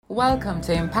Welcome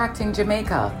to Impacting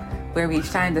Jamaica, where we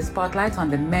shine the spotlight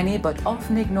on the many but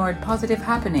often ignored positive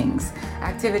happenings,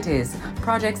 activities,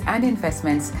 projects and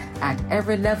investments at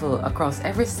every level across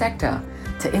every sector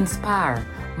to inspire,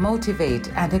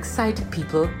 motivate and excite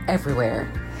people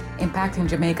everywhere. Impacting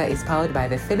Jamaica is powered by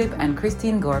the Philip and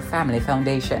Christine Gore Family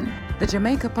Foundation, the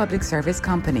Jamaica Public Service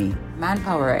Company,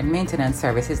 Manpower and Maintenance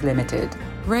Services Ltd,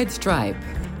 Red Stripe,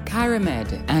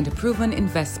 Caramed and Proven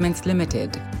Investments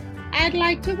Ltd. I'd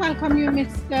like to welcome you,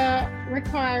 Mr.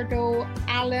 Ricardo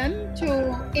Allen, to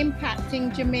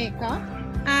Impacting Jamaica.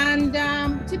 And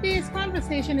today's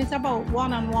conversation is about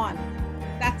one-on-one.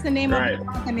 That's the name of the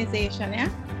organization, yeah?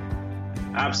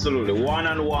 Absolutely.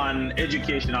 One-on-one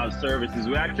Educational Services.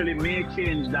 We actually may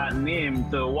change that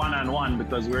name to one-on-one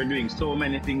because we're doing so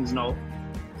many things now.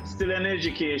 Still in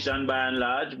education by and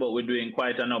large, but we're doing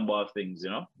quite a number of things,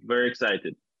 Very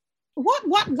excited.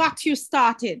 What got you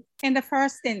started in the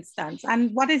first instance?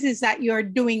 And what is it that you're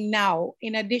doing now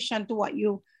in addition to what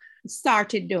you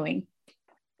started doing?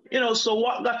 So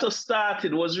what got us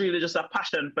started was really just a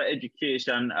passion for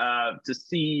education, to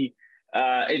see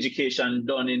education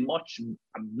done in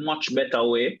much better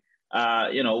way.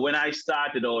 When I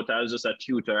started out, I was just a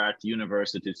tutor at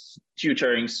university,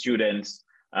 tutoring students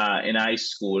in high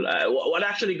school. What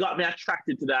actually got me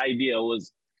attracted to the idea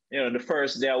was, the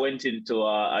first day I went into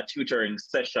a tutoring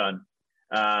session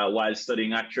while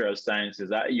studying actuarial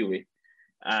sciences at UWI.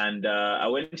 And I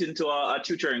went into a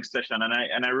tutoring session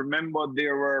and I remember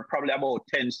there were probably about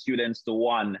 10 students to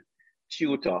one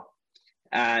tutor.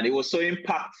 And it was so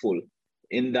impactful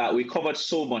in that we covered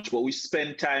so much, but we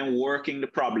spent time working the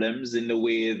problems in the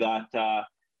way that,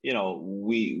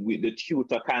 the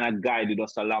tutor kind of guided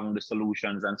us along the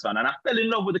solutions and so on. And I fell in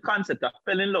love with the concept. I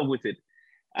fell in love with it.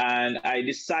 And I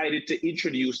decided to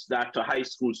introduce that to high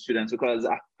school students because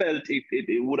I felt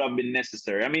it would have been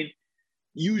necessary. I mean,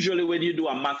 usually when you do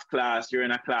a math class, you're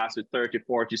in a class with 30,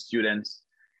 40 students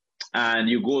and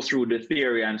you go through the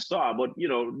theory and so on, but,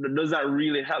 does that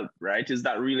really help, right? Is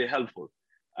that really helpful?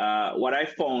 What I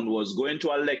found was going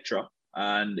to a lecture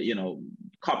and,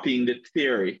 copying the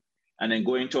theory and then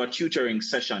going to a tutoring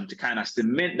session to kind of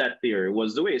cement that theory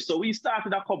was the way. So we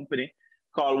started a company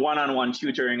called One-on-One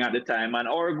Tutoring at the time. And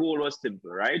our goal was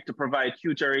simple, right? To provide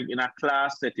tutoring in a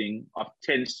class setting of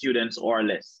 10 students or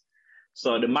less.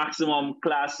 So the maximum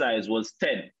class size was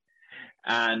 10.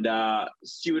 And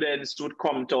students would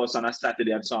come to us on a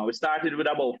Saturday and so on. We started with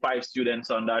about 5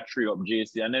 students on that tree up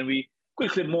JC. And then we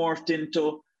quickly morphed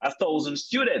into 1,000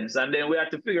 students. And then we had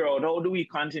to figure out how do we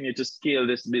continue to scale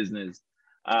this business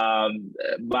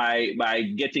by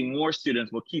getting more students,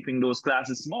 but keeping those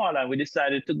classes small. And we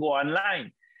decided to go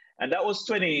online. And that was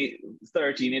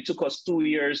 2013. It took us 2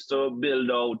 years to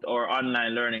build out our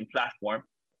online learning platform.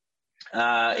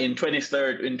 In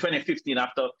 2015,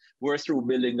 after we're through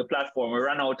building the platform, we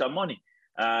ran out of money.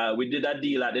 We did a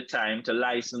deal at the time to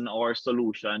license our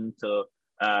solution to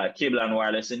Cable and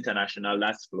Wireless International,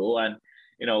 that's Flow. And,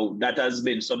 that has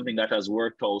been something that has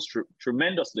worked out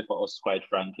tremendously for us, quite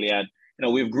frankly. And,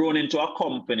 we've grown into a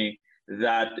company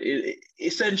that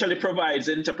essentially provides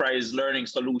enterprise learning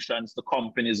solutions to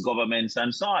companies, governments,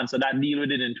 and so on. So that deal we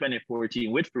did in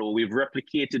 2014 with Flow, we've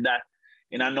replicated that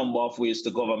in a number of ways to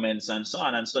governments and so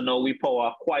on. And so now we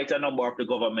power quite a number of the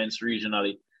governments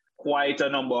regionally, quite a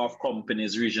number of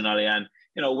companies regionally. And,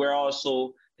 we're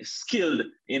also skilled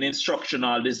in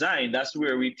instructional design. That's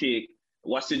where we take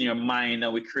what's in your mind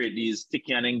and we create these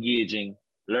sticky and engaging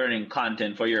learning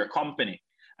content for your company.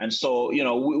 And so,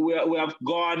 we have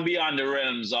gone beyond the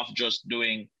realms of just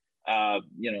doing,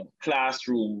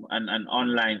 classroom and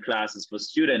online classes for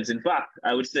students. In fact,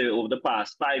 I would say over the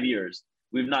past 5 years,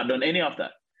 we've not done any of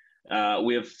that.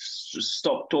 We have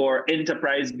stuck to our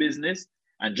enterprise business.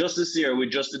 And just this year, we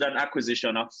just did an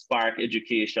acquisition of Spark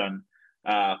Education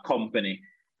company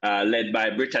led by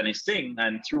Brittany Singh.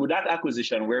 And through that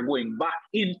acquisition, we're going back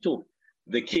into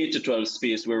the K-12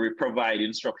 space where we provide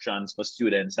instructions for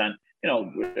students. And,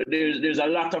 there's a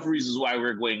lot of reasons why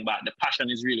we're going back. The passion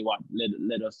is really what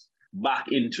led us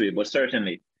back into it. But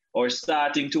certainly, or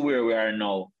starting to where we are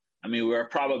now, I mean, we're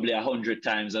probably 100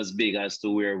 times as big as to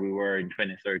where we were in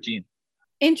 2013.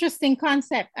 Interesting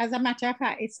concept. As a matter of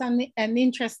fact, it's an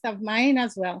interest of mine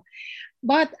as well.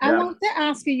 But I want to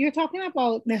ask you, you're talking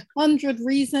about the 100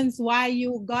 reasons why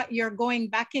you're going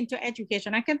back into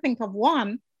education. I can think of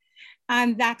one,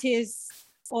 and that is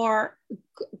our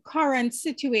current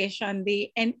situation,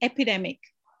 an epidemic.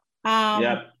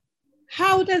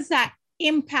 How does that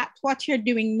impact what you're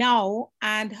doing now,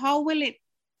 and how will it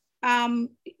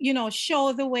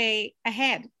show the way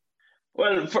ahead?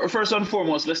 Well, first and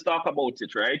foremost, let's talk about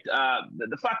it, right?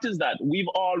 The fact is that we've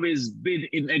always been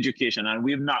in education and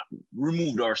we've not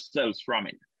removed ourselves from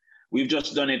it. We've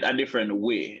just done it a different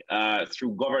way,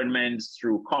 through governments,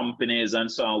 through companies,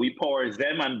 and so on. We power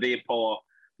them and they power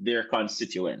their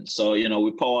constituents. So, you know,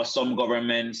 we power some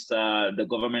governments. The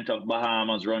government of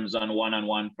Bahamas runs on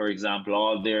one-on-one, for example,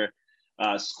 all their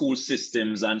school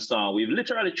systems and so on. We've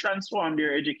literally transformed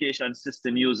their education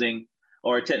system using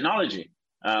our technology.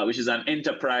 Which is an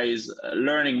enterprise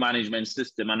learning management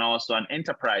system and also an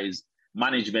enterprise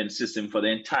management system for the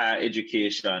entire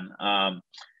education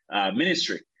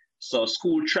ministry. So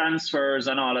school transfers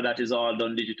and all of that is all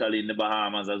done digitally in the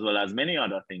Bahamas, as well as many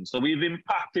other things. So we've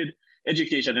impacted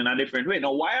education in a different way.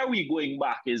 Now, why are we going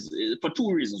back is for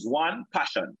two reasons. One,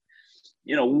 passion.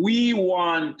 You know, we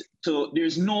want to,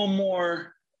 there's nothing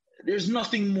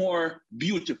more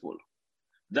beautiful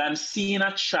than seeing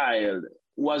a child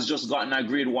who has just gotten a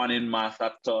grade 1 in math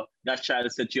after that child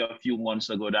said to you a few months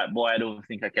ago that, boy, I don't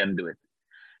think I can do it.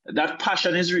 That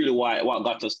passion is really what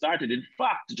got us started. In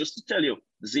fact, just to tell you,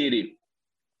 Zadie,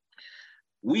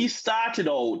 we started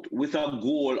out with a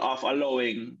goal of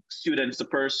allowing students to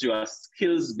pursue a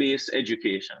skills-based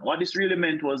education. What this really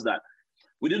meant was that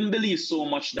we didn't believe so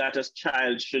much that a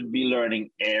child should be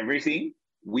learning everything.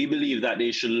 We believe that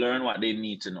they should learn what they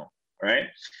need to know, right?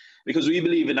 Because we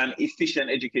believe in an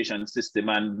efficient education system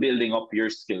and building up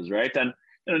your skills, right? And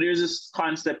you know, there's this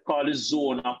concept called the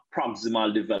zone of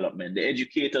proximal development. The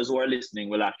educators who are listening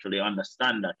will actually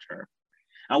understand that term.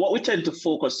 And what we tend to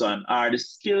focus on are the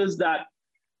skills that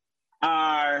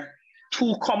are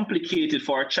too complicated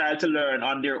for a child to learn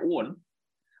on their own,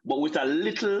 but with a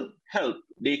little help,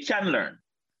 they can learn.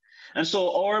 And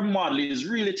so our model is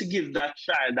really to give that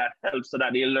child that help so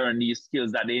that they learn these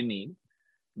skills that they need,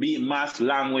 be it math,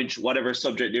 language, whatever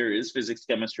subject there is, physics,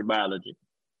 chemistry, biology.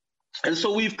 And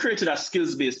so we've created a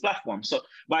skills-based platform. So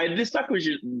by this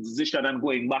acquisition and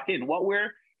going back in, what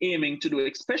we're aiming to do,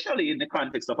 especially in the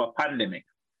context of a pandemic,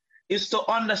 is to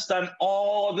understand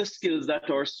all the skills that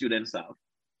our students have,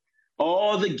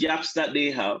 all the gaps that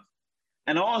they have,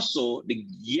 and also the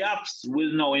gaps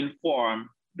will now inform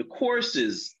the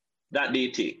courses that they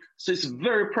take. So it's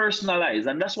very personalized,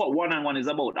 and that's what one-on-one is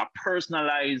about, a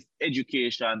personalized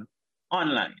education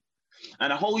online.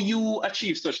 And how you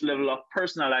achieve such level of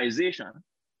personalization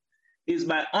is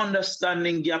by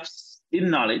understanding gaps in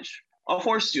knowledge of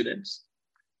our students.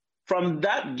 From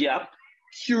that gap,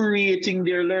 curating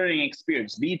their learning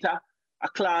experience, be it a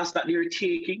class that they're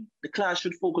taking, the class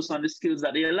should focus on the skills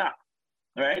that they lack,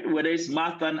 right? Whether it's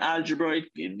math and algebra,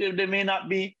 they may not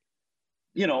be,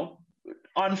 you know,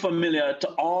 unfamiliar to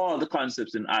all the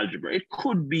concepts in algebra. It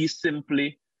could be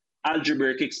simply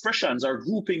algebraic expressions or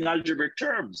grouping algebraic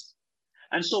terms.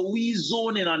 And so we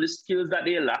zone in on the skills that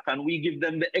they lack and we give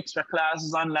them the extra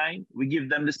classes online. We give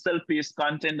them the self-paced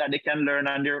content that they can learn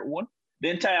on their own. The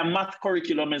entire math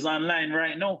curriculum is online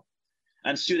right now.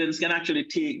 And students can actually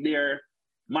take their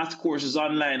math courses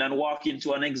online and walk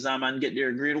into an exam and get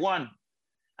their grade 1.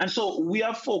 And so we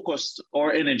have focused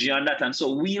our energy on that. And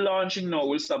so we launching now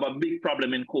will solve a big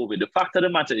problem in COVID. The fact of the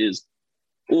matter is,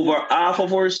 over half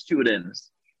of our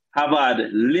students have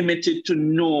had limited to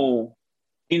no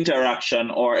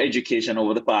interaction or education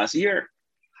over the past year.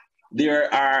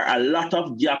 There are a lot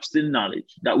of gaps in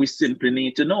knowledge that we simply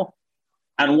need to know.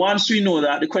 And once we know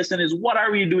that, the question is, what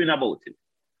are we doing about it?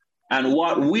 And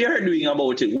what we are doing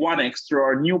about it, 1X, through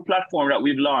our new platform that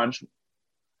we've launched,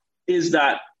 is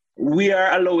that we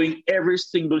are allowing every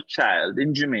single child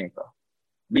in Jamaica,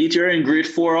 be it you're in grade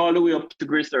 4 all the way up to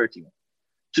grade 13,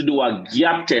 to do a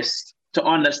gap test to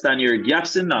understand your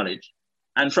gaps in knowledge.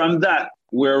 And from that,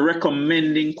 we're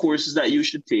recommending courses that you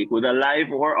should take, whether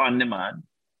live or on demand,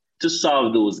 to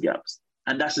solve those gaps.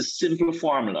 And that's a simple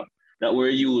formula that we're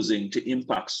using to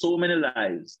impact so many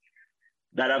lives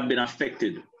that have been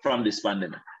affected from this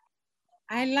pandemic.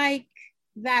 I like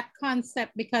that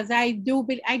concept because I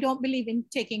don't believe in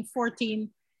taking 14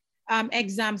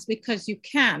 exams because you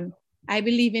can. I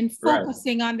believe in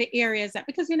focusing on the areas that,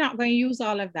 because you're not going to use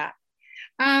all of that.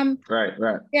 Right.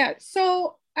 Yeah.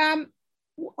 So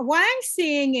what I'm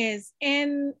seeing is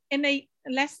in a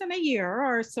less than a year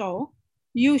or so,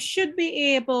 you should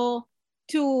be able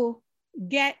to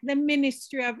get the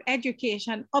Ministry of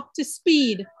Education up to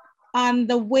speed on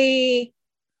the way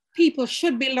people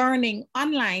should be learning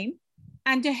online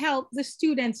and to help the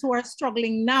students who are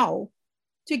struggling now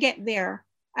to get there,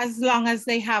 as long as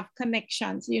they have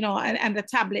connections, you know, and the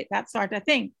tablet, that sort of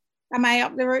thing. Am I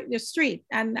up the street?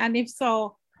 And if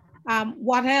so,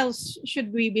 what else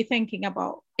should we be thinking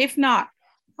about? If not,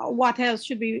 what else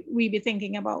should we be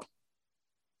thinking about?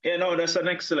 Yeah, no, that's an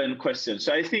excellent question.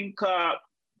 So I think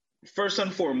first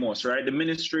and foremost, right, the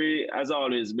ministry has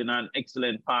always been an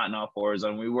excellent partner of ours,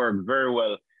 and we work very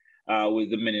well with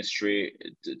the ministry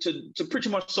to pretty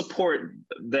much support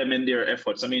them in their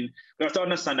efforts. I mean, we have to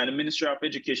understand that the Ministry of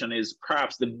Education is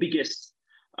perhaps the biggest,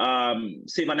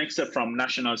 save and except from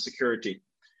national security,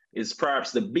 is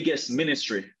perhaps the biggest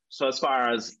ministry. So as far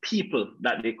as people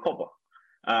that they cover,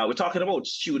 we're talking about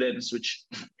students, which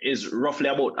is roughly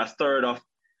about a third of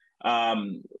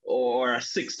or a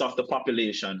sixth of the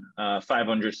population,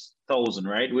 500,000,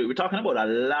 right? We're talking about a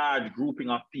large grouping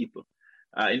of people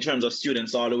in terms of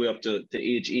students all the way up to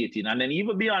age 18. And then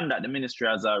even beyond that, the ministry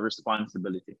has a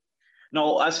responsibility.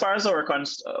 Now, as far as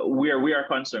where we are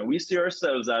concerned, we see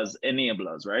ourselves as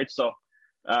enablers, right? So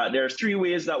there are three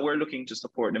ways that we're looking to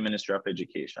support the Ministry of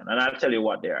Education, and I'll tell you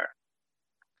what they are.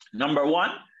 Number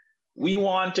one, we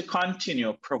want to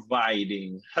continue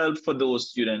providing help for those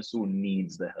students who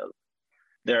needs the help.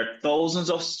 There are thousands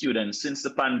of students since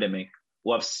the pandemic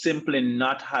who have simply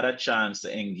not had a chance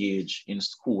to engage in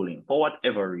schooling for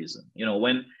whatever reason. You know,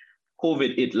 when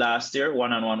COVID hit last year,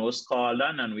 one-on-one was called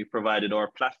on and we provided our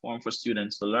platform for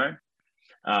students to learn.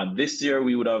 This year,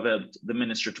 we would have helped the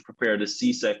ministry to prepare the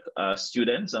CSEC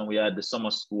students, and we had the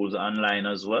summer schools online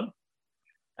as well.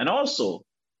 And also,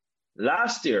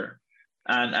 last year,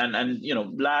 and you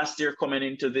know, last year coming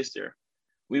into this year,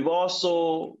 we've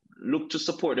also looked to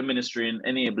support the ministry in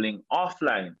enabling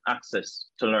offline access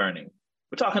to learning.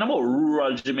 We're talking about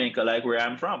rural Jamaica, like where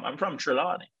I'm from. I'm from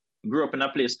Trelawney. Grew up in a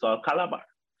place called Calabar.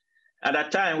 At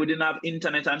that time, we didn't have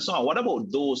internet and so on. What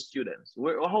about those students?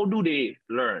 How do they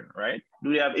learn, right?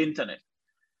 Do they have internet?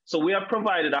 So we have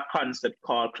provided a concept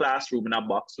called Classroom in a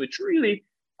Box, which really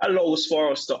allows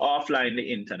for us to offline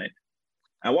the internet.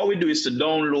 And what we do is to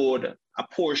download a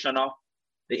portion of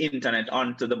the internet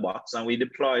onto the box, and we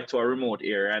deploy it to a remote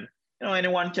area. And you know,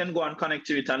 anyone can go and connect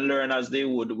to it and learn as they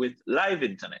would with live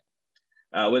internet.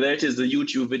 Whether it is the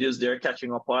YouTube videos they're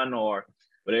catching up on, or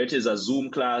whether it is a Zoom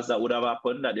class that would have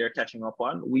happened that they're catching up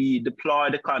on, we deploy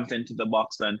the content to the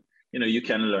box and you know, you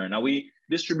can learn. And we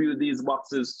distribute these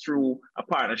boxes through a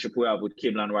partnership we have with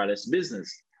Cable and Wireless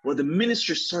Business. Well, the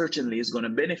ministry certainly is going to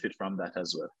benefit from that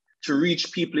as well, to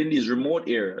reach people in these remote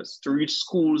areas, to reach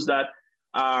schools that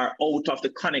are out of the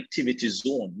connectivity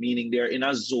zone, meaning they're in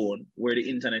a zone where the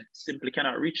internet simply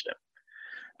cannot reach them.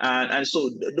 And so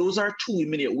those are two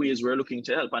immediate ways we're looking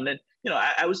to help. And then, you know,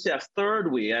 I would say a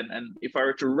third way, and if I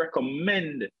were to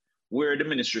recommend where the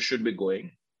ministry should be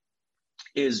going,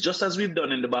 is just as we've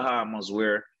done in the Bahamas,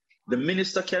 where the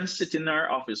minister can sit in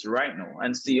our office right now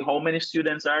and see how many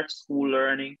students are at school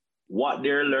learning, what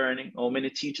they're learning, how many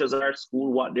teachers are at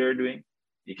school, what they're doing.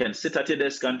 You can sit at your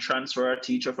desk and transfer a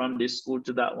teacher from this school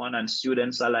to that one, and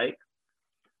students alike.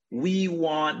 We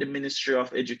want the Ministry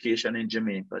of Education in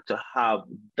Jamaica to have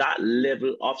that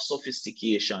level of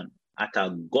sophistication at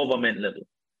a government level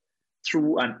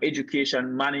through an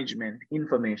education management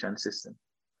information system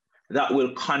that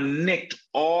will connect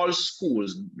all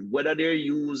schools, whether they're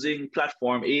using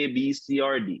platform A, B, C,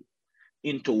 or D,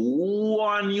 into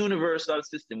one universal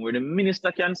system where the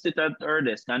minister can sit at her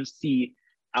desk and see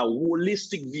a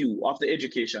holistic view of the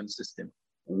education system.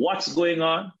 What's going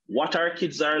on, what our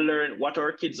kids are learning,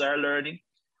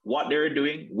 what they're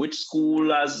doing, which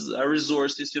school has a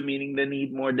resource issue, meaning they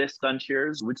need more desks and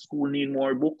chairs, which school need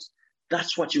more books.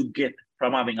 That's what you get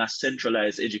from having a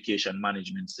centralized education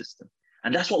management system.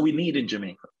 And that's what we need in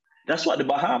Jamaica. That's what the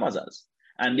Bahamas has.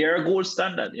 And they're a gold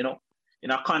standard, you know.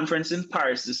 In a conference in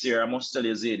Paris this year, I must tell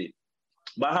you, Zadie,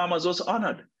 Bahamas was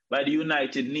honored by the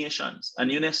United Nations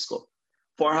and UNESCO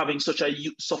for having such a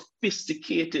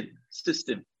sophisticated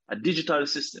system, a digital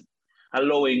system,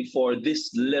 allowing for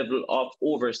this level of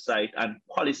oversight and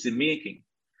policy making,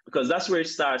 because that's where it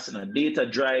starts. You know, data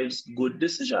drives good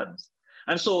decisions.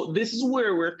 And so this is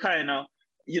where we're kind of,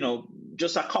 you know,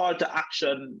 just a call to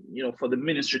action, you know, for the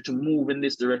ministry to move in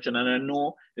this direction. And I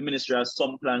know the ministry has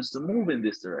some plans to move in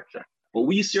this direction, but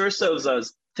we see ourselves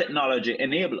as technology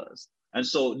enablers. And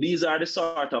so these are the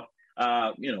sort of,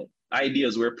 you know,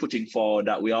 ideas we're putting forward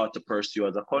that we ought to pursue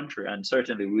as a country. And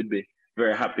certainly we'd be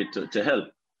very happy to help.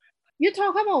 You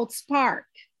talk about Spark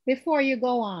before you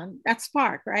go on. That's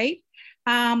Spark, right?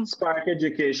 Spark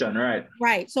Education, right.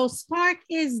 Right. So Spark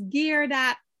is geared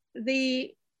at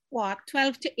the, what,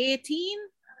 12 to 18?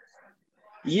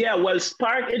 Yeah, well,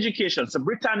 Spark Education. So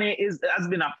Brittany has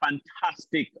been a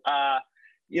fantastic,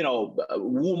 you know,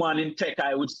 woman in tech,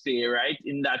 I would say, right?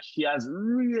 In that she has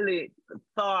really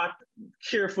thought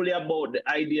carefully about the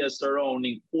ideas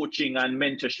surrounding coaching and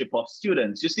mentorship of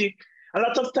students. You see, A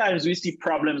lot of times we see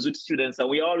problems with students and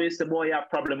we always say, boy, you have a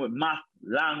problem with math,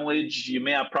 language, you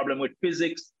may have a problem with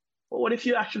physics. But what if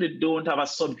you actually don't have a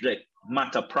subject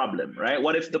matter problem, right?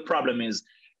 What if the problem is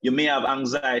you may have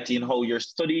anxiety in how you're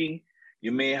studying,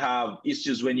 you may have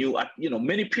issues when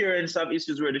many parents have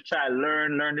issues where the child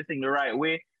learn the thing the right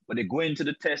way, but they go into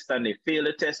the test and they fail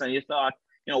the test and you thought,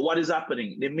 what is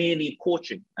happening? They may need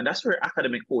coaching. And that's where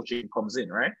academic coaching comes in,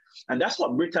 right? And that's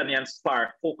what Brittany and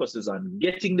Spark focuses on,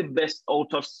 getting the best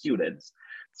out of students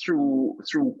through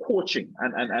coaching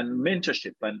and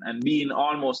mentorship and being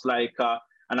almost like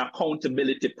an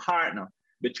accountability partner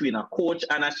between a coach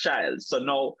and a child. So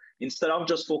now, instead of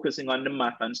just focusing on the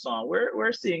math and so on,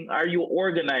 we're seeing, are you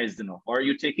organized enough? Are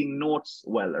you taking notes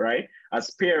well, right? As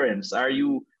parents, are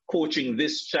you coaching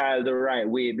this child the right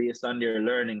way based on their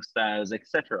learning styles,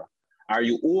 etc.? Are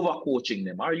you over-coaching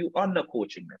them? Are you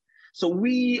under-coaching them? So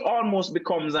we almost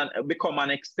become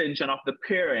an extension of the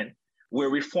parent,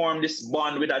 where we form this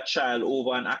bond with a child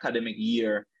over an academic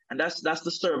year. And that's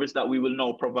the service that we will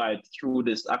now provide through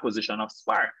this acquisition of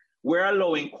Spark. We're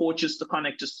allowing coaches to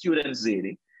connect to students,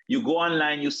 Zadie. You go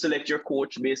online, you select your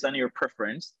coach based on your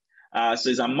preference. So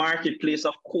it's a marketplace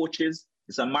of coaches.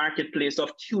 It's a marketplace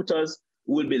of tutors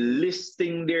who will be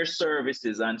listing their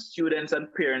services, and students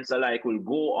and parents alike will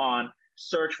go on,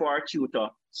 search for a tutor,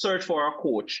 search for a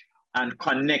coach, and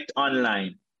connect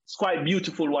online. It's quite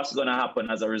beautiful what's going to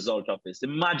happen as a result of this.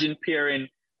 Imagine pairing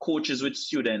coaches with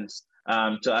students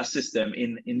to assist them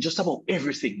in just about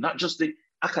everything, not just the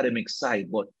academic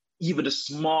side, but even the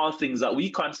small things that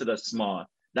we consider small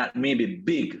that may be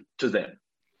big to them.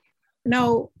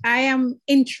 Now, I am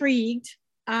intrigued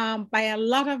by a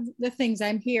lot of the things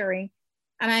I'm hearing,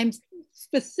 and I'm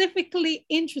specifically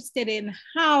interested in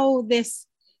how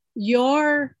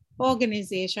your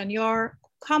organization, your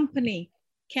company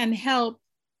can help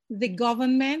the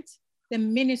government, the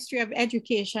Ministry of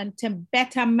Education, to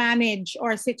better manage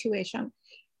our situation.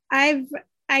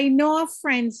 I know of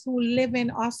friends who live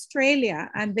in Australia,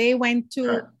 and they went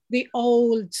to the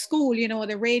old school,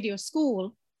 the radio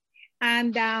school.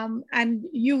 And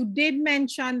you did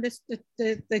mention this,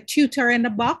 the tutor in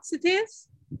a box, it is?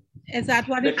 Is that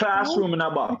what it's called? The classroom in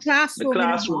a box. The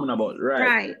classroom in a box, right.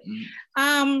 Right.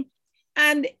 Mm-hmm.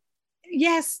 And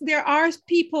yes, there are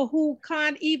people who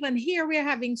can't even hear. We're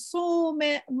having so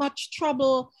much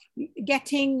trouble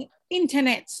getting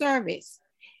internet service.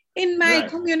 In my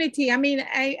community, I mean,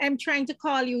 I'm trying to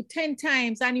call you 10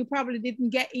 times and you probably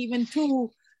didn't get even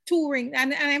two ring.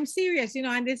 And I'm serious,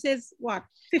 and this is what,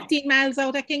 15 miles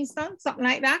out of Kingston, something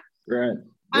like that. Right.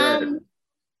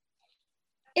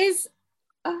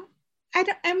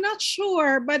 I'm not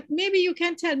sure, but maybe you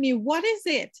can tell me, what is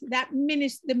it that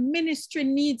the ministry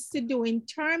needs to do in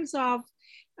terms of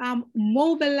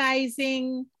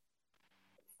mobilizing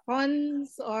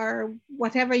funds, or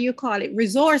whatever you call it,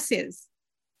 resources,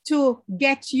 to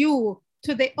get you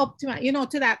to the optimal,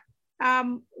 to that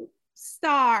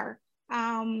star,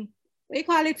 we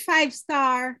call it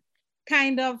 5-star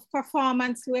kind of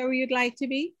performance where you'd like to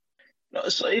be? No,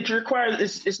 so it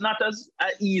requires, it's not as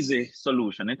an easy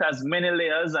solution. It has many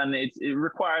layers, and it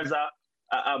requires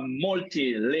a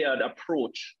multi-layered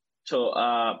approach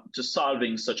to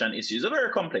solving such an issue. It's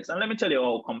very complex, and let me tell you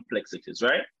how complex it is,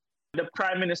 right? The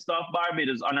Prime Minister of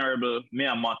Barbados, Honorable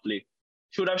Mia Mottley,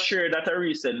 should have shared at a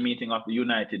recent meeting of the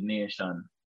United Nations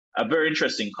a very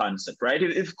interesting concept, right?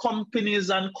 If companies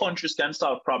and countries can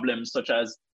solve problems such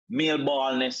as male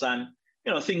baldness and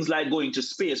things like going to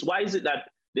space, why is it that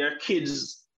there are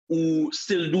kids who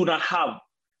still do not have,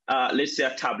 let's say,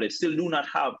 a tablet, still do not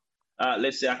have,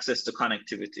 let's say, access to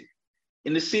connectivity?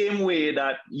 In the same way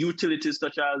that utilities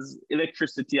such as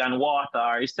electricity and water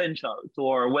are essential to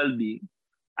our well-being,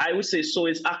 I would say so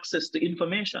is access to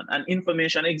information, and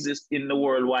information exists in the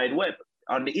World Wide Web,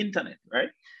 on the internet, right?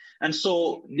 And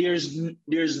so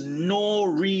there's no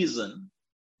reason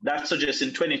that suggests in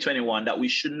 2021 that we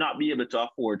should not be able to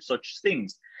afford such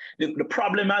things. The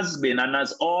problem has been, and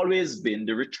has always been,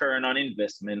 the return on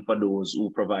investment for those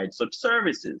who provide such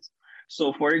services.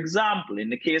 So for example, in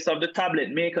the case of the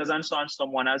tablet makers and so on,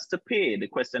 someone has to pay. The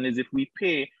question is, if we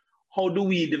pay, how do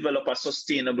we develop a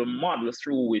sustainable model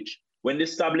through which, when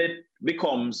this tablet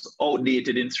becomes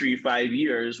outdated in 3-5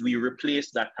 years, we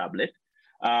replace that tablet?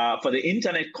 For the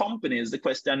internet companies, the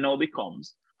question now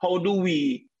becomes, how do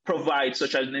we provide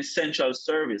such an essential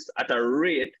service at a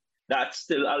rate that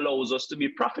still allows us to be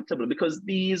profitable? Because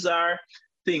these are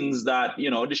things that,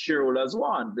 the shareholders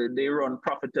want. They run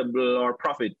profitable or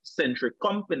profit-centric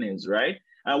companies, right?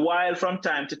 And while from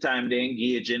time to time they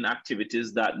engage in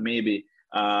activities that maybe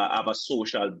have a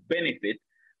social benefit,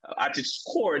 at its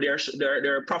core,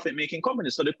 they're profit-making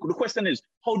companies. So the question is,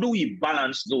 how do we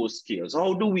balance those scales?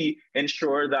 How do we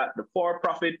ensure that the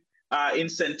for-profit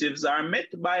incentives are met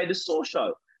by the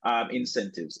social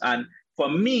incentives? And for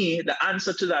me, the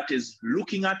answer to that is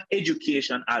looking at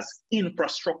education as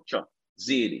infrastructure,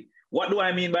 Zadie. What do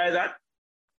I mean by that?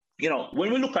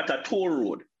 When we look at a toll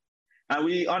road, and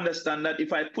we understand that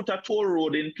if I put a toll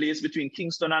road in place between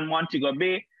Kingston and Montego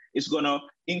Bay, it's going to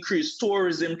increase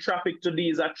tourism traffic to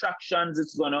these attractions.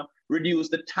 It's going to reduce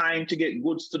the time to get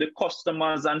goods to the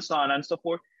customers and so on and so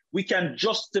forth. We can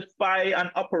justify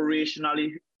an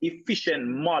operationally efficient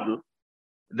model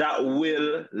that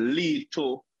will lead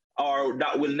to, or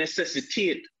that will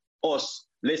necessitate us,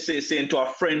 let's say to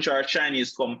a French or a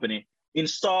Chinese company,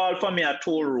 install for me a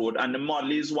toll road, and the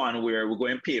model is one where we're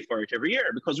going to pay for it every year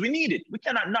because we need it. We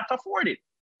cannot not afford it.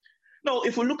 Now,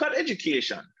 if we look at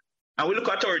education, and we look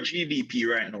at our GDP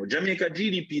right now, Jamaica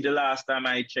GDP, the last time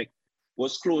I checked,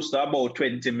 was close to about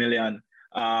 20 billion,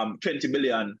 I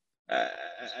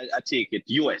take it,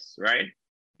 US, right?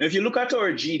 Now, if you look at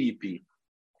our GDP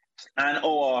and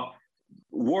our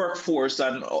workforce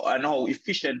and how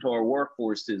efficient our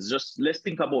workforce is, just let's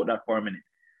think about that for a minute.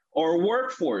 Our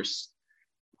workforce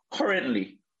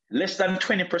currently, less than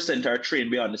 20% are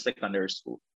trained beyond the secondary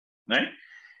school, right?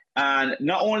 And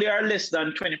not only are less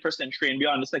than 20% trained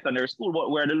beyond the secondary school,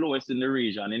 but we're the lowest in the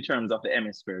region in terms of the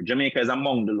hemisphere. Jamaica is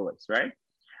among the lowest, right?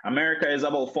 America is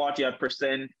about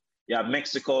 40%. You have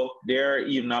Mexico, they're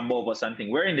even above us and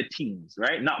things. We're in the teens,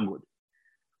 right? Not good.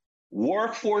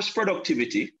 Workforce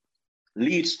productivity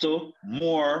leads to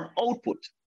more output.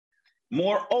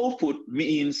 More output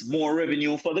means more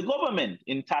revenue for the government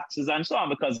in taxes and so on,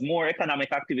 because more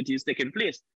economic activity is taking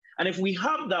place. And if we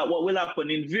have that, what will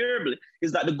happen invariably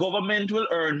is that the government will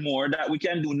earn more, that we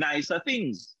can do nicer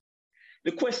things.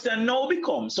 The question now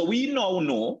becomes, so we now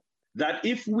know that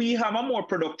if we have a more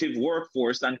productive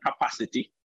workforce and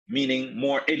capacity, meaning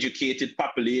more educated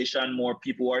population, more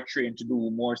people who are trained to do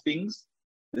more things,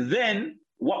 then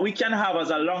what we can have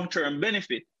as a long-term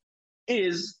benefit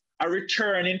is a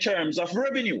return in terms of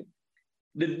revenue.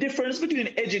 The difference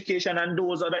between education and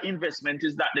those other investments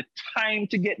is that the time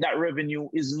to get that revenue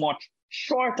is much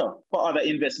shorter for other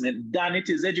investment than it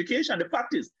is education. The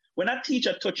fact is, when a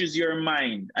teacher touches your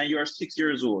mind and you're 6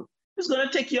 years old, it's going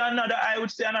to take you another, I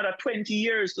would say, another 20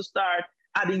 years to start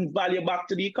adding value back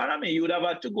to the economy. You would have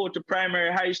had to go to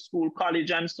primary, high school,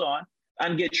 college, and so on,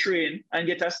 and get trained and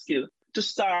get a skill to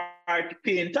start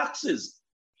paying taxes.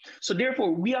 So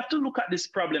therefore, we have to look at this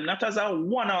problem not as a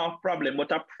one-off problem,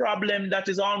 but a problem that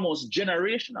is almost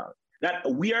generational, that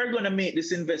we are going to make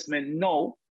this investment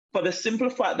now for the simple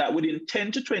fact that within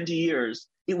 10 to 20 years,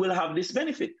 it will have this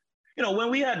benefit. When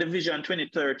we had the Vision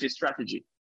 2030 strategy,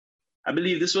 I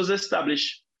believe this was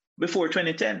established before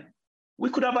 2010. We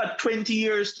could have had 20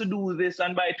 years to do this,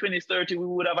 and by 2030, we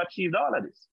would have achieved all of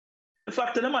this. The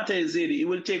fact of the matter is, Zadie, it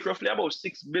will take roughly about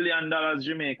 $6 billion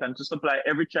Jamaican to supply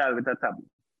every child with a tablet.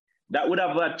 That would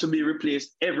have had to be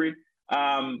replaced every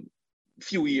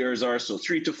few years or so,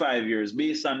 3 to 5 years,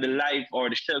 based on the life or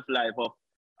the shelf life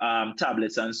of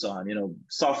tablets and so on.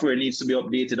 Software needs to be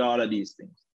updated, all of these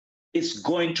things. It's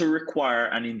going to require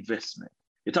an investment.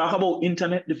 You talk about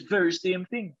internet, the very same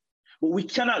thing. But we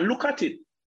cannot look at it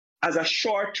as a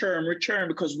short-term return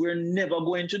because we're never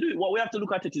going to do it. What we have to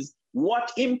look at it is, what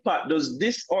impact does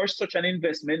this or such an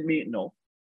investment make now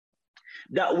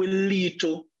that will lead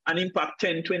to an impact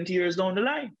 10, 20 years down the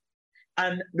line?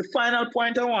 And the final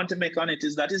point I want to make on it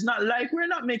is that it's not like we're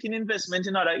not making investment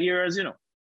in other areas,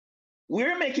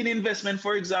 We're making investment,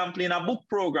 for example, in a book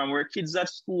program where kids at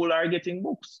school are getting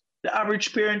books. The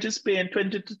average parent is paying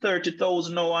 20 to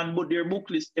 30,000 now on their book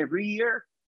list every year.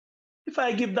 If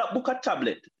I give that book a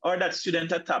tablet or that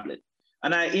student a tablet,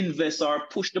 and I invest or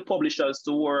push the publishers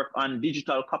to work on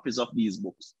digital copies of these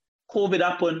books, COVID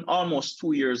happened almost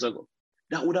 2 years ago.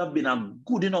 That would have been a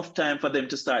good enough time for them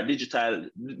to start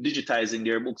digitizing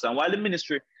their books. And while the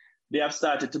ministry, they have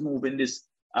started to move in this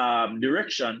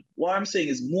direction, what I'm saying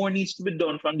is more needs to be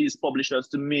done from these publishers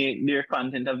to make their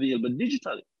content available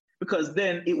digitally, because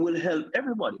then it will help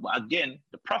everybody. But again,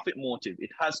 the profit motive, it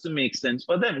has to make sense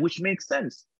for them, which makes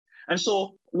sense. And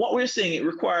so what we're saying, it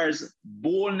requires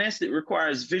boldness, it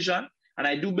requires vision. And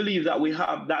I do believe that we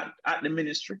have that at the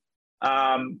ministry,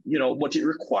 but it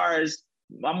requires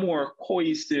a more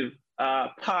cohesive,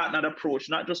 partnered approach,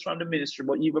 not just from the ministry,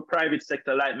 but even private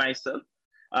sector like myself,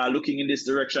 looking in this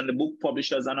direction, the book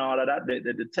publishers and all of that,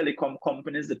 the telecom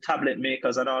companies, the tablet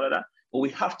makers and all of that. But we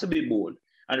have to be bold.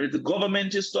 And if the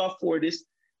government is to afford this,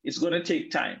 it's going to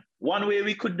take time. One way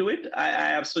we could do it, I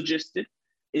have suggested,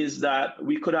 is that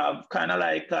we could have kind of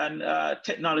like an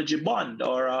technology bond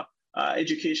or a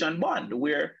education bond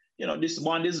where, you know, this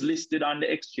bond is listed on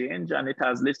the exchange and it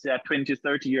has listed a 20,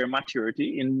 30-year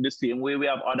maturity in the same way we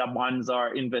have other bonds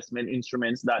or investment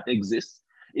instruments that exist.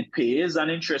 It pays an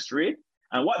interest rate.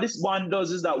 And what this bond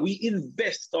does is that we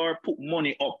invest or put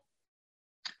money up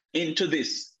into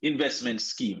this investment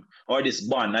scheme or this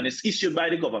bond, and it's issued by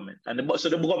the government. And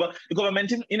the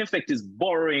government in effect is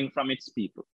borrowing from its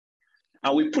people.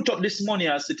 And we put up this money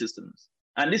as citizens.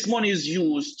 And this money is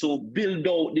used to build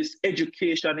out this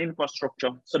education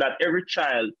infrastructure so that every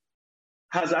child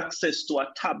has access to a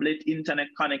tablet, internet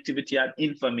connectivity, and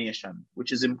information,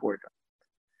 which is important.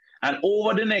 And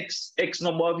over the next X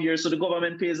number of years, so the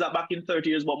government pays that back in 30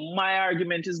 years. But my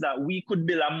argument is that we could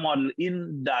build a model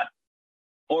in that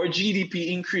our GDP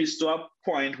increased to a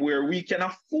point where we can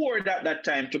afford at that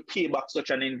time to pay back such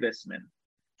an investment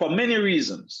for many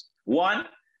reasons. One,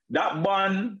 that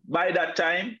bond by that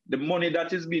time, the money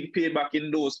that is being paid back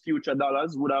in those future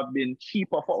dollars would have been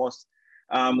cheaper for us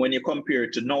when you compare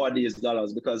it to nowadays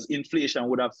dollars, because inflation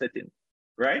would have set in,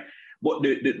 right? But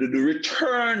the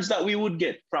returns that we would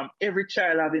get from every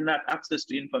child having that access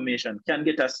to information can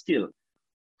get a skill.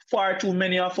 Far too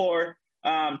many of our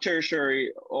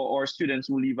tertiary or students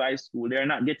who leave high school, they're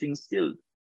not getting skilled.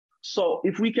 So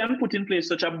if we can put in place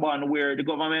such a bond where the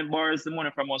government borrows the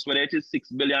money from us, whether it is 6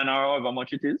 billion or however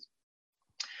much it is,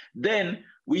 then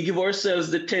we give ourselves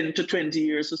the 10 to 20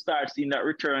 years to start seeing that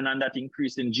return and that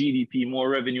increase in GDP, more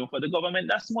revenue for the government.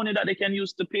 That's money that they can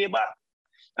use to pay back.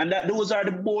 And that those are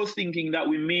the bold thinking that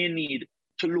we may need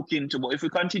to look into. But if we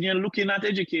continue looking at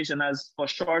education as for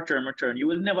short-term return, you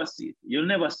will never see it. You'll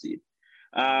never see it.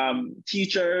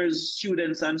 Teachers,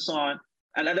 students, and so on.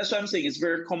 And that's what I'm saying. It's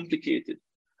very complicated.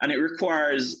 And it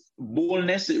requires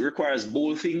boldness, it requires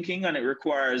bold thinking, and it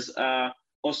requires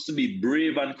us to be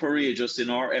brave and courageous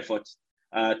in our efforts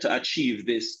to achieve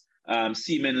this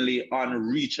seemingly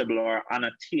unreachable or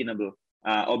unattainable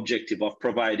objective of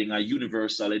providing a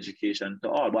universal education to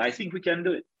all. But I think we can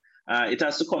do it. It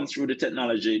has to come through the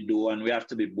technology though, and we have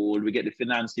to be bold. We get the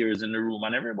financiers in the room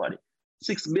and everybody.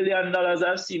 $6 billion,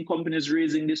 I've seen companies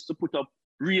raising this to put up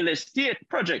real estate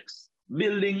projects,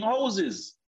 building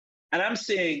houses. And I'm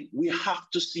saying we have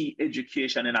to see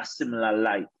education in a similar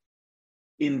light,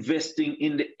 investing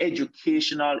in the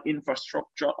educational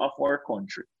infrastructure of our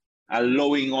country,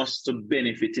 allowing us to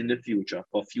benefit in the future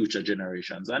for future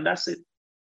generations. And that's it.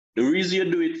 The reason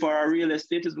you do it for our real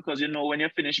estate is because you know when you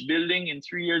finish building, in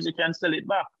 3 years, you can sell it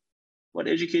back. But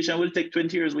education will take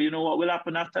 20 years. But you know what will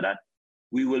happen after that?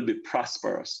 We will be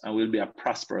prosperous and we'll be a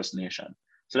prosperous nation.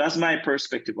 So that's my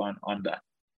perspective on that.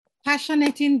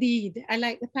 Passionate indeed. I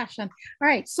like the passion. All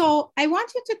right. So I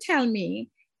want you to tell me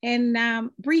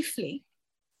briefly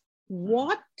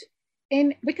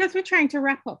because we're trying to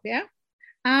wrap up, yeah?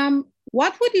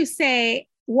 What would you say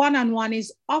one-on-one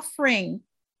is offering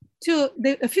to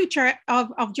the future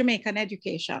of Jamaican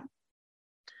education?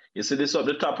 You see this up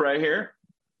the top right here?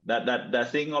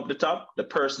 That thing up the top, the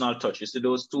personal touch. You see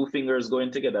those two fingers going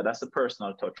together? That's the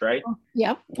personal touch, right?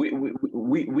 Yep.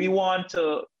 We want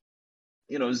to,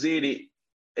 you know, Zadie,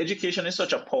 education is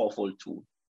such a powerful tool.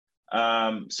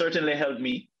 Certainly helped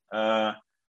me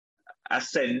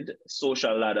ascend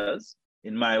social ladders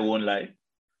in my own life.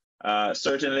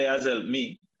 Certainly has helped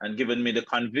me and given me the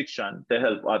conviction to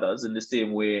help others in the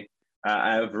same way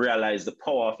I have realized the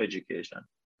power of education.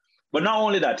 But not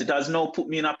only that, it has now put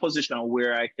me in a position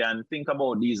where I can think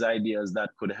about these ideas that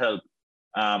could help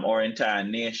our entire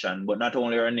nation, but not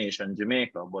only our nation,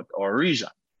 Jamaica, but our region.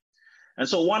 And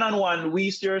so one-on-one, we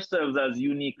see ourselves as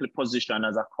uniquely positioned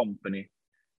as a company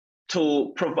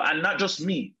to provide, and not just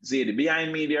me, Zadie.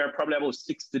 Behind me, there are probably about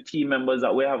 60 team members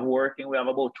that we have working. We have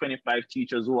about 25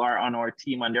 teachers who are on our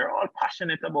team, and they're all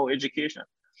passionate about education.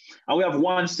 And we have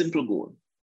one simple goal: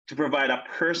 to provide a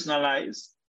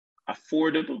personalized,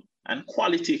 affordable, and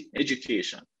quality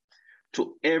education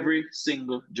to every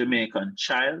single Jamaican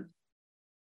child.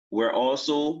 We're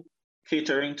also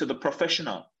catering to the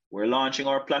professional. We're launching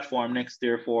our platform next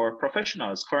year for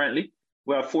professionals. Currently,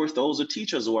 we have 4,000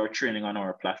 teachers who are training on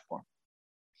our platform.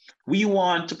 We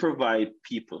want to provide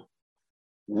people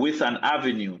with an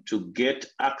avenue to get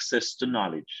access to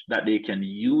knowledge that they can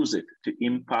use it to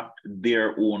impact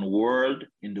their own world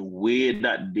in the way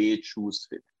that they choose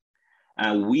fit.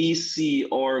 And we see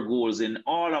our goals in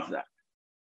all of that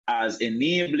as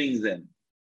enabling them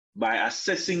by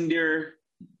assessing their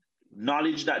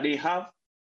knowledge that they have,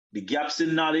 the gaps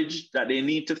in knowledge that they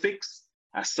need to fix,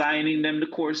 assigning them the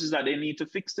courses that they need to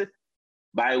fix it,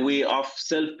 by way of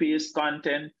self-paced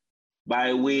content,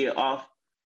 by way of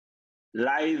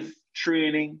live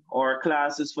training or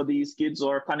classes for these kids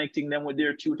or connecting them with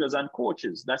their tutors and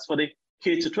coaches. That's for the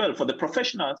K-12. For the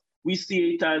professionals, we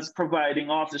see it as providing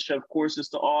off-the-shelf courses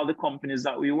to all the companies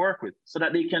that we work with so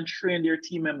that they can train their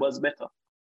team members better.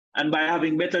 And by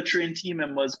having better trained team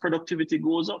members, productivity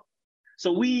goes up.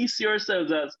 So we see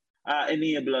ourselves as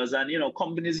enablers, and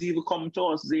companies even come to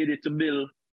us, Zadie, to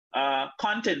build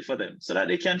content for them so that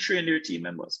they can train their team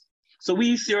members. So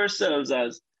we see ourselves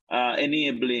as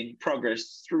enabling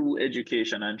progress through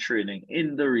education and training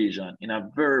in the region in a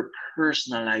very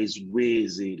personalized way,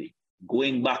 Zadie,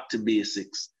 going back to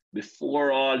basics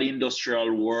before all the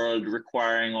industrial world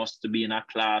requiring us to be in a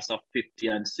class of 50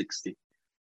 and 60,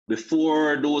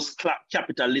 before those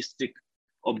capitalistic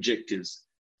objectives.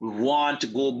 We want to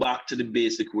go back to the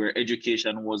basic where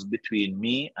education was between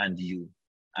me and you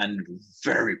and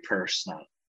very personal.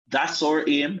 That's our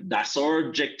aim. That's our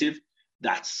objective.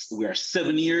 We're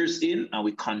 7 years in and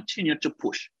we continue to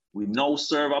push. We now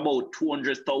serve about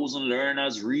 200,000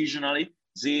 learners regionally,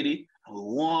 Zadie, and we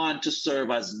want to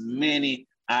serve as many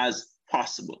as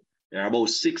possible. There are about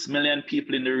 6 million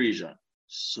people in the region.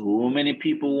 So many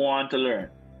people want to learn.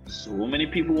 So many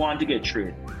people want to get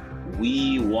trained.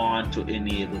 We want to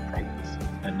enable progress,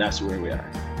 and that's where we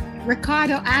are.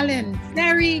 Ricardo Allen,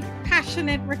 very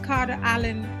passionate Ricardo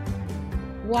Allen,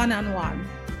 one-on-one.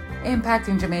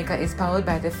 Impacting Jamaica is powered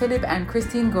by the Philip and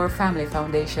Christine Gore Family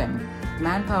Foundation,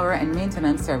 Manpower and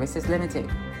Maintenance Services Ltd,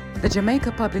 the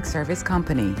Jamaica Public Service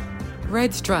Company,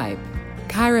 Red Stripe,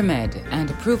 Kyramed,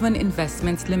 and Proven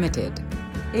Investments Ltd.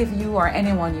 If you or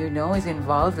anyone you know is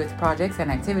involved with projects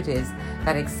and activities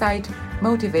that excite,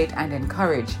 motivate, and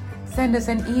encourage, send us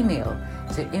an email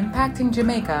to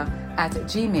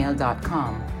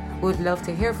impactingjamaica@gmail.com. We'd love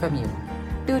to hear from you.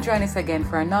 Do join us again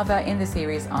for another in the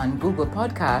series on Google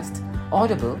Podcast,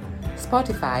 Audible,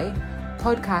 Spotify,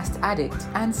 Podcast Addict,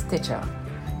 and Stitcher.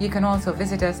 You can also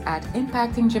visit us at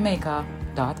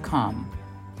impactingjamaica.com.